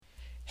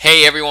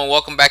Hey everyone,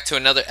 welcome back to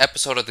another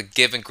episode of the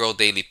Give and Grow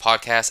Daily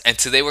podcast. And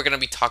today we're going to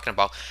be talking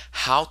about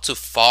how to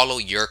follow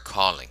your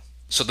calling.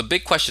 So, the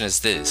big question is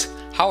this: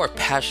 how are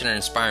passionate and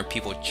inspiring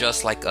people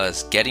just like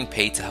us getting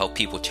paid to help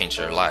people change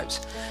their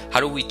lives? How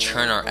do we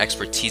turn our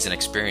expertise and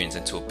experience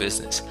into a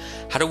business?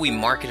 How do we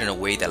market in a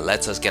way that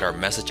lets us get our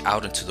message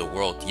out into the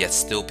world yet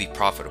still be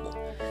profitable?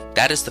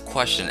 That is the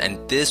question,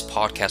 and this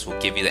podcast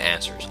will give you the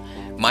answers.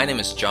 My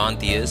name is John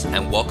Diaz,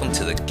 and welcome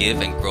to the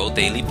Give and Grow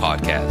Daily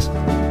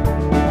podcast.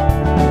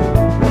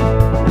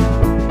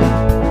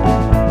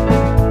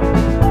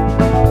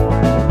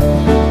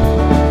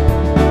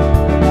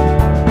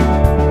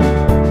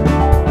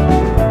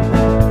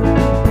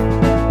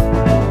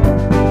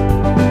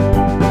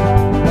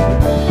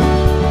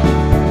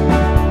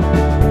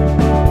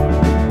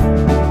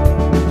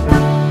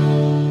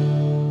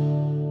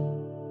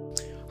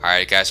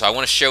 Alright guys, so I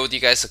want to share with you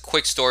guys a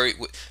quick story.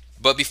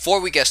 But before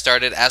we get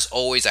started, as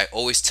always, I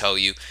always tell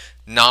you,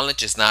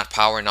 knowledge is not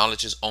power.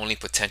 Knowledge is only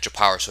potential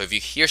power. So if you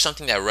hear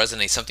something that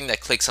resonates, something that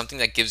clicks, something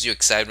that gives you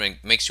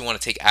excitement, makes you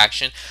want to take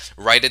action,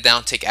 write it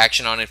down, take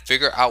action on it,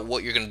 figure out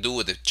what you're going to do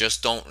with it.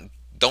 Just don't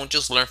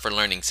just learn for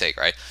learning's sake,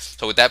 right?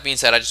 So with that being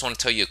said, I just want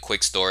to tell you a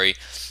quick story.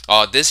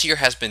 This year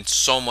has been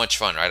so much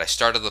fun, right? I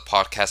started the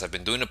podcast. I've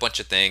been doing a bunch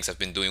of things. I've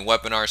been doing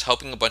webinars,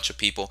 helping a bunch of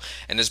people,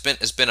 and it's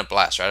been a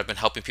blast, right? I've been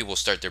helping people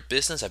start their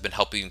business. I've been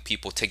helping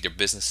people take their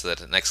business to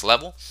the next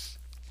level.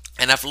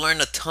 And I've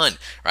learned a ton,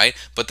 right?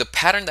 But the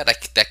pattern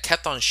that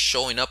kept on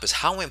showing up is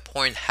how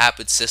important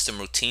habits, system,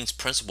 routines,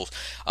 principles,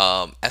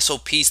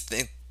 SOPs,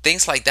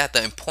 things like that,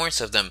 the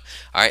importance of them,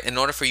 all right, in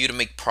order for you to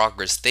make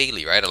progress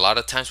daily, right? A lot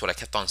of times what I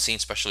kept on seeing,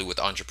 especially with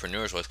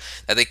entrepreneurs, was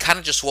that they kind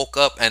of just woke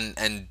up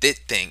and did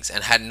things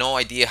and had no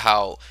idea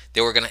how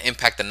they were going to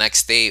impact the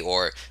next day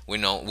or,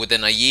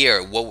 within a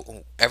year,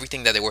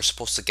 everything that they were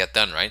supposed to get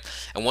done, right?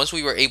 And once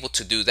we were able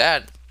to do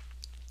that,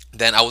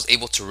 then I was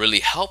able to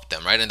really help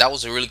them, right? And that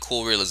was a really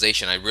cool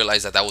realization. I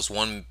realized that was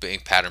one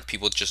big pattern.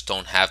 People just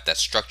don't have that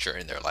structure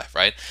in their life,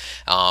 right?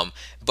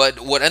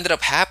 But what ended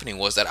up happening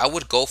was that I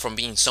would go from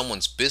being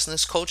someone's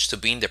business coach to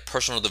being their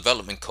personal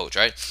development coach,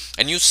 right?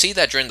 And you see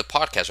that during the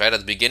podcast, right? At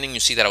the beginning, you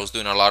see that I was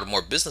doing a lot of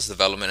more business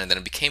development, and then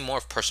it became more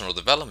of personal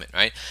development,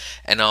 right?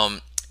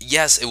 And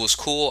yes, it was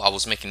cool. I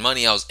was making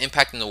money. I was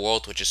impacting the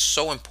world, which is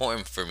so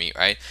important for me,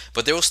 right?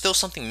 But there was still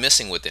something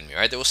missing within me,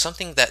 right? There was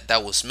something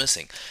that was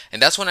missing, and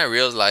that's when I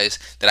realized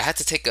that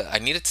I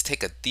needed to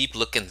take a deep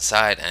look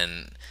inside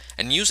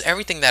and use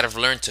everything that I've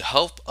learned to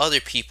help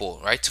other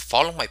people, right? To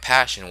follow my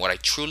passion, what I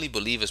truly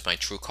believe is my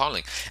true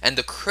calling. And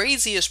the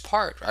craziest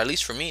part, or at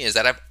least for me, is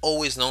that I've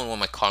always known what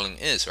my calling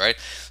is, right?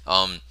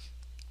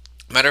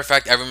 Matter of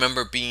fact, I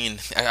remember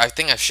I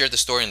think I've shared the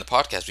story in the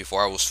podcast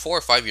before. I was 4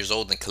 or 5 years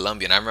old in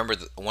Colombia, and I remember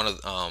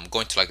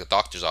going to like a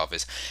doctor's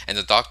office, and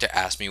the doctor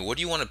asked me, "What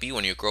do you want to be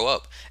when you grow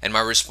up?" And my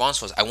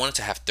response was, "I wanted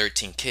to have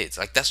 13 kids."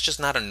 Like, that's just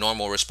not a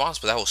normal response,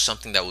 but that was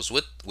something that was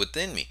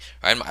within me,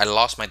 right? I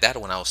lost my dad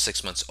when I was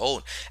 6 months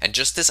old, and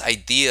just this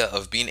idea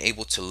of being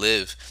able to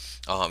live.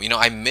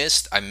 I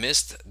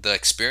missed the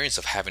experience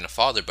of having a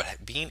father,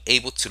 but being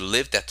able to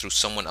live that through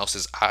someone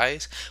else's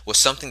eyes was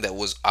something that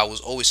I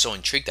was always so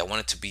intrigued. I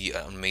wanted to be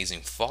an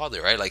amazing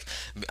father, right? Like,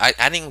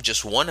 I didn't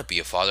just want to be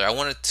a father. I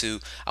wanted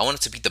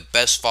to be the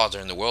best father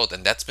in the world,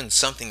 and that's been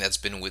something that's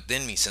been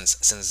within me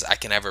since I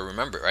can ever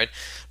remember, right?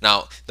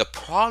 Now, the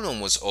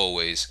problem was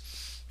always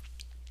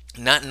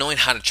not knowing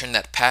how to turn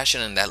that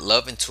passion and that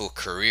love into a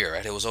career,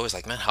 right? It was always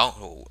like, man,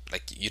 how,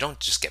 like, you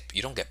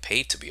don't get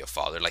paid to be a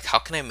father. Like, how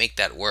can I make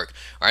that work?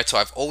 All right, so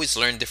I've always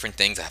learned different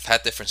things. I've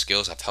had different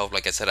skills. I've helped,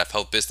 like I said, I've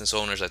helped business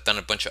owners. I've done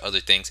a bunch of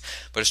other things,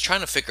 but it's trying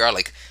to figure out,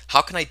 like,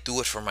 how can I do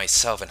it for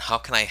myself and how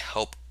can I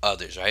help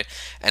others, right?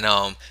 And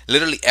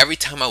literally every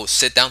time I would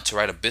sit down to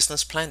write a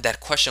business plan, that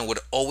question would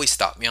always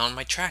stop me on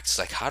my tracks.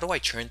 Like, how do I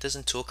turn this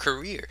into a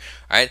career,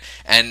 right?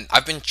 And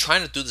I've been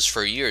trying to do this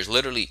for years.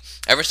 Literally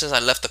ever since I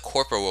left the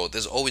corporate world,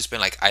 there's always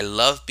been like, I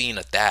love being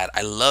a dad,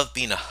 I love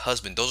being a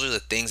husband. Those are the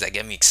things that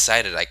get me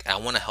excited. Like, I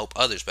want to help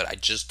others, but I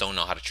just don't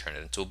know how to turn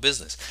it into a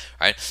business,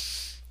 right?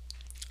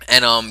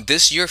 And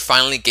this year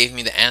finally gave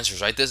me the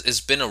answers, right? This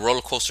has been a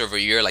roller coaster of a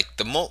year, like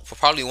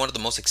probably one of the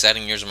most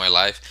exciting years of my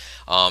life.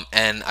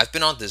 And I've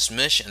been on this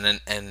mission,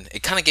 and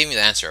it kind of gave me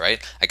the answer, right?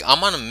 Like,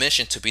 I'm on a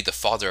mission to be the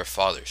father of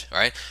fathers,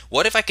 right?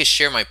 What if I could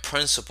share my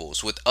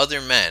principles with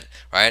other men,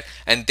 right?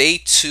 And they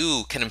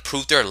too can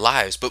improve their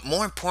lives, but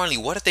more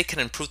importantly, what if they can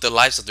improve the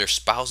lives of their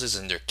spouses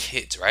and their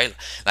kids, right?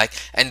 Like,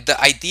 and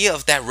the idea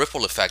of that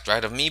ripple effect,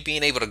 right? Of me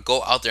being able to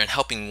go out there and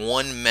helping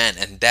one man,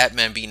 and that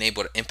man being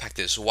able to impact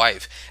his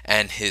wife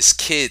and his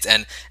kids,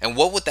 and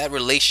what would that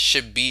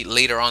relationship be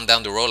later on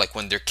down the road, like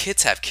when their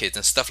kids have kids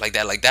and stuff like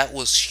that. Like, that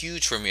was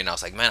huge for me, and I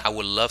was like, man, I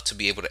would love to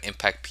be able to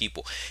impact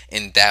people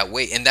in that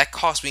way. And that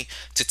caused me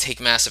to take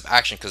massive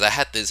action, because I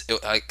had this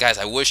guys,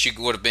 I wish you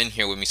would have been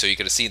here with me so you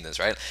could have seen this,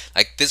 right?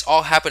 Like, this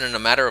all happened in a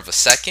matter of a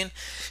second.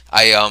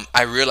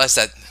 I realized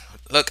that,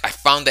 look, I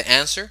found the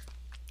answer,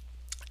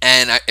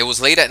 And it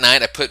was late at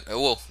night.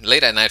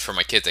 Late at night for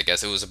my kids, I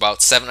guess. It was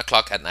about 7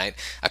 o'clock at night.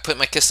 I put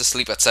my kids to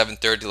sleep at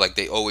 7:30, like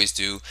they always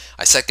do.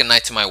 I said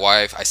goodnight to my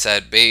wife. I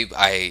said, "Babe,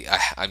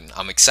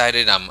 I'm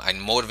excited. I'm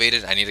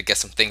motivated. I need to get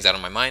some things out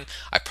of my mind.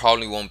 I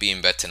probably won't be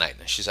in bed tonight."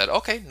 And she said,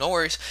 "Okay, no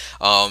worries."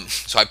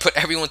 So I put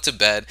everyone to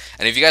bed.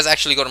 And if you guys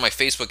actually go to my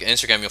Facebook and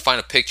Instagram, you'll find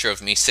a picture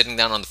of me sitting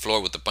down on the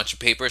floor with a bunch of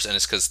papers, and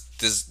it's because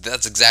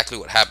that's exactly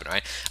what happened,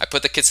 right? I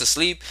put the kids to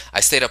sleep.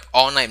 I stayed up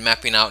all night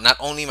mapping out not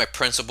only my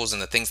principles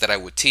and the things that I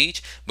would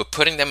teach, but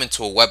putting them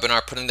into a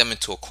webinar, putting them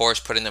into a course,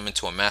 putting them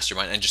into a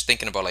mastermind, and just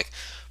thinking about like,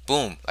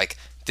 boom, like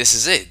this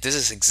is it. This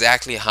is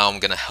exactly how I'm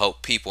gonna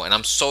help people, and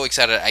I'm so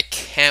excited. I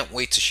can't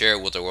wait to share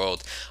it with the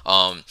world.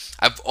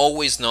 I've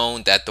always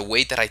known that the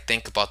way that I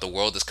think about the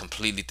world is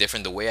completely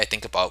different. The way I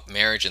think about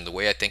marriage and the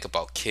way I think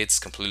about kids is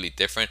completely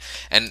different.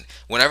 And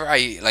whenever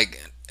I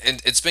like,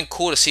 and it's been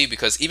cool to see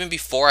because even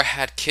before I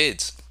had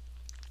kids,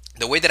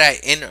 the way that I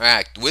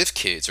interact with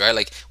kids, right?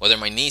 Like whether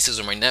my nieces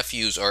or my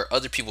nephews or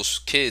other people's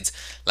kids,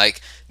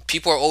 like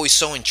people are always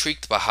so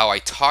intrigued about how I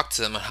talk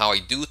to them and how I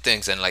do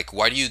things and like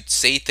why do you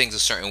say things a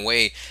certain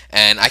way?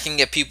 And I can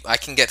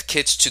get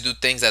kids to do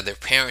things that their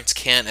parents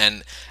can't,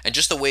 and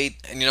just the way,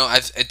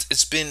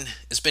 it's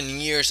been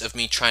years of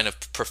me trying to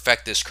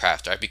perfect this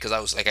craft, right? Because I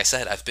was, like I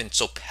said, I've been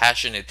so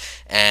passionate,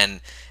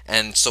 and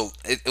so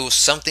it was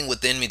something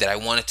within me that I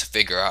wanted to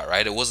figure out,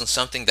 right? It wasn't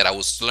something that I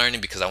was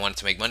learning because I wanted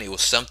to make money. It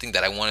was something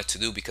that I wanted to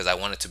do because I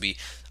wanted to be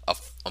a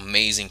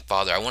amazing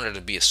father. I wanted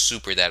to be a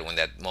super dad when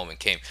that moment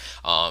came.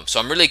 So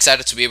I'm really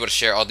excited to be able to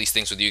share all these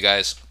things with you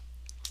guys.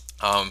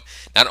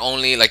 Not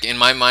only like in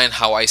my mind,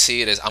 how I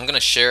see it is I'm gonna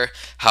share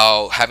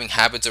how having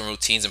habits and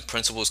routines and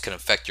principles can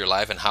affect your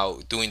life and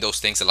how doing those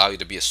things allow you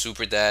to be a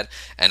super dad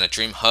and a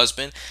dream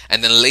husband.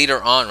 And then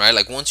later on, right,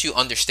 like once you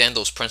understand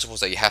those principles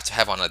that you have to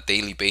have on a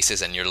daily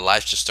basis and your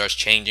life just starts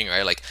changing,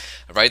 right? Like,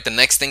 right, the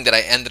next thing that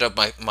I ended up,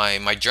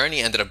 my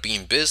journey ended up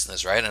being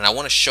business, right? And I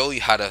want to show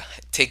you how to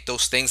take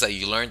those things that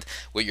you learned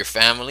with your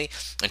family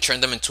and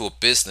turn them into a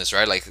business,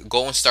 right? Like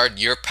go and start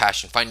your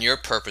passion, find your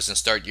purpose and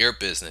start your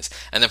business.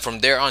 And then from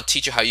there on,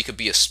 teach you how you could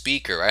be a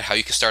speaker, right? How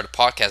you can start a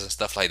podcast and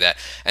stuff like that.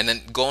 And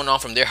then going on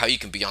from there, how you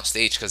can be on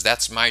stage, because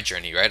that's my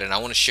journey, right? And I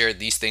want to share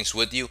these things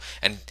with you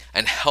and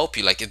help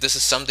you. Like if this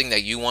is something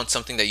that you want,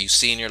 something that you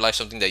see in your life,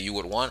 something that you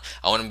would want,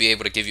 I want to be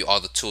able to give you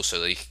all the tools so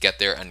that you can get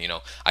there, and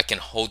I can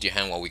hold your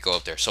hand while we go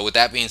up there. So with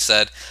that being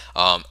said,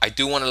 I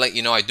do want to let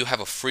you know I do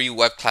have a free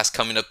web class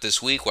coming up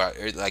this week where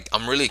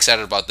I'm really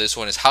excited about this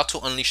one. Is how to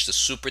unleash the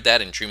super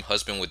dad and dream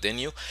husband within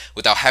you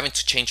without having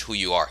to change who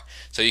you are,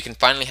 so you can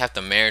finally have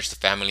the marriage, the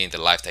family, and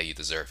the life that you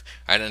deserve.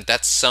 Right? And if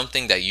that's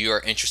something that you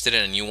are interested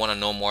in and you want to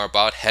know more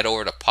about, head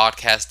over to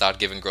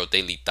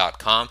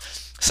podcast.giveandgrowdaily.com.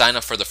 Sign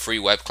up for the free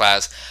web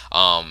class.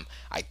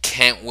 I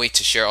can't wait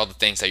to share all the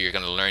things that you're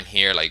going to learn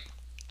here. Like,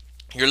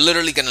 you're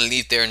literally going to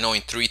leave there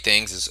knowing three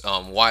things: is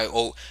why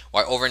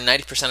over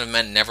 90% of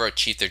men never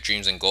achieve their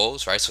dreams and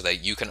goals, right? So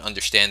that you can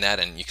understand that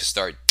and you can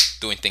start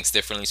doing things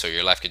differently so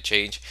your life could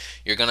change.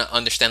 You're going to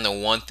understand the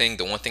one thing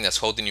that's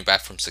holding you back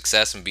from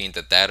success and being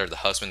the dad or the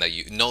husband that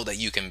you know that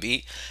you can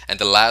be. And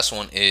the last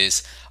one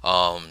is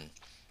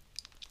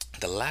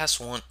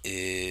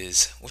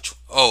which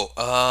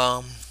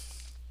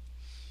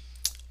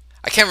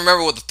I can't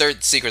remember what the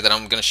third secret that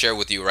I'm going to share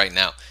with you right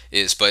now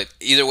is, but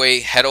either way,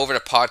 head over to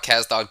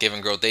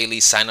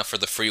podcast.giveandgrowdaily, sign up for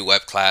the free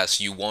web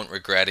class. You won't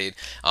regret it.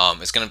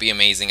 It's going to be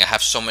amazing. I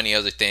have so many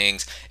other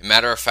things.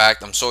 Matter of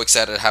fact, I'm so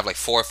excited to have like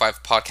 4 or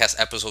 5 podcast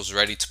episodes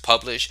ready to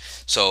publish.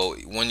 So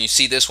when you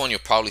see this one, you'll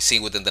probably see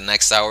within the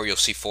next hour, you'll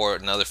see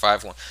another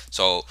 5 one.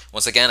 So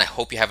once again, I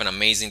hope you have an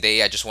amazing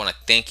day. I just want to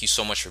thank you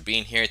so much for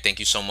being here. Thank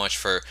you so much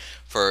for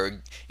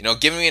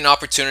giving me an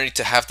opportunity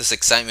to have this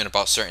excitement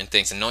about certain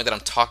things and knowing that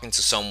I'm talking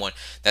to someone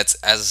that's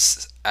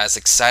as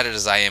excited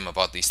as I am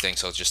about these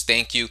things. So just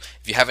thank you.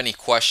 If you have any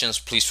questions,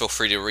 please feel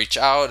free to reach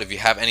out. If you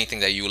have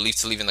anything that you would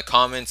leave in the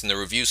comments in the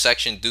review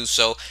section, do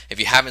so. If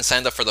you haven't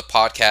signed up for the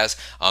podcast,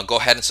 go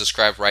ahead and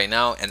subscribe right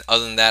now. And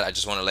other than that, I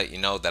just want to let you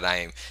know that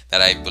I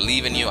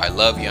believe in you. I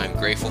love you. I'm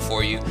grateful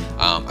for you.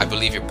 I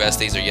believe your best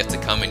days are yet to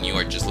come, and you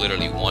are just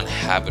literally one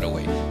habit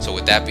away. So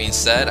with that being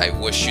said, I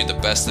wish you the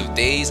best of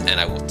days, and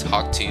I will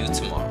talk to you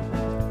tomorrow.